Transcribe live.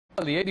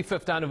The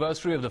 85th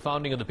anniversary of the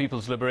founding of the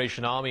People's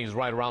Liberation Army is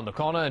right around the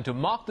corner, and to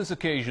mark this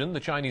occasion, the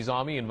Chinese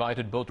Army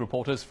invited both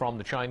reporters from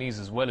the Chinese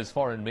as well as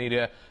foreign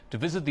media to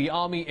visit the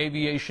Army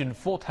Aviation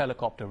 4th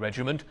Helicopter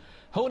Regiment.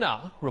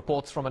 Hona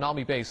reports from an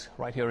Army base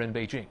right here in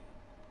Beijing.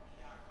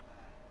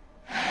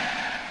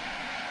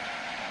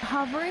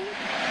 Hovering,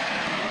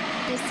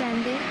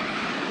 descending,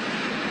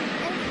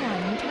 and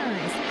climbing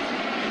turns.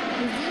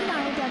 The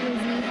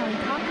Z9WZ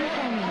helicopter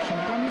formation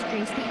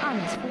demonstrates the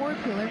Army's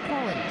four-pillar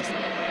qualities: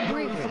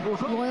 bravery,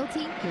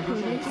 loyalty,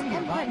 prudence,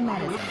 and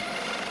pragmatism.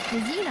 The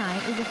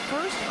Z9 is the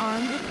first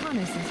armed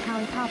reconnaissance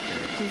helicopter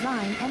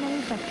designed and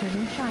manufactured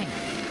in China.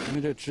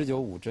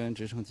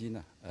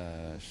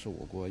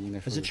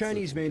 As a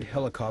Chinese-made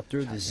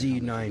helicopter, the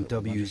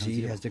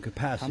Z9WZ has the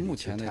capacity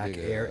to attack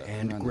air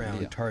and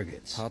ground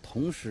targets.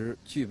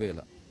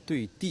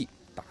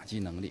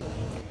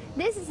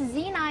 This is a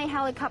Z9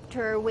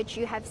 helicopter which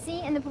you have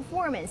seen in the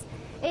performance.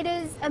 It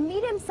is a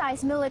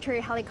medium-sized military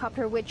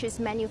helicopter which is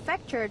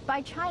manufactured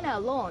by China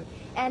alone,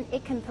 and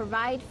it can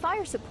provide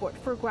fire support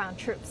for ground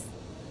troops.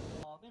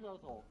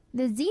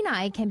 The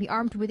Z9 can be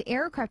armed with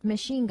aircraft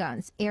machine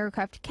guns,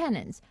 aircraft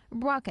cannons,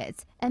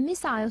 rockets, and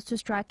missiles to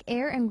strike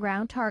air and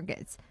ground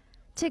targets.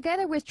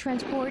 Together with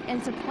transport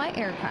and supply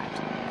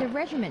aircraft, the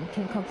regiment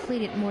can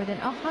complete more than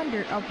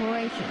 100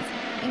 operations,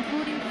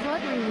 including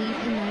flood relief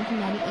in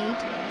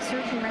 1998,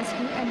 search and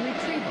rescue and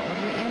retrieval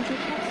of re-entry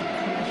capsules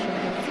from a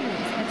scheduled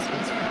series of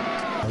spacecraft.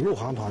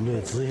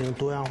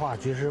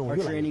 Our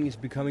training is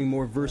becoming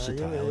more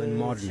versatile and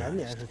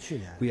modernized.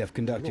 We have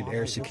conducted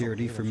air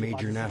security for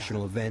major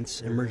national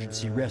events,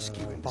 emergency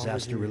rescue, and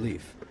disaster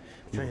relief.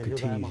 We will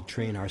continue to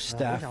train our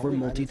staff for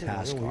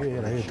multitask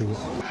operations.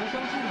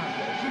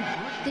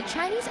 The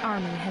Chinese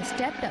Army has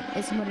stepped up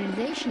its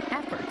modernization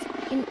efforts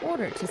in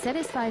order to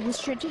satisfy the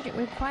strategic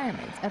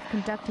requirements of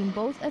conducting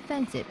both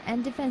offensive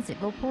and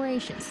defensive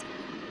operations.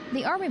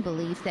 The Army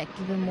believes that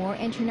given more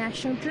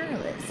international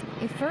journalists,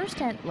 a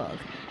first-hand look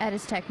at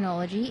its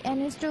technology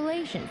and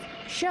installations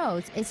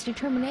shows its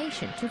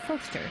determination to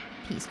foster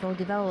peaceful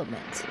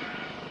development.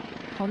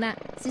 Hona,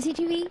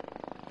 CCTV,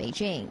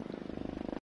 Beijing.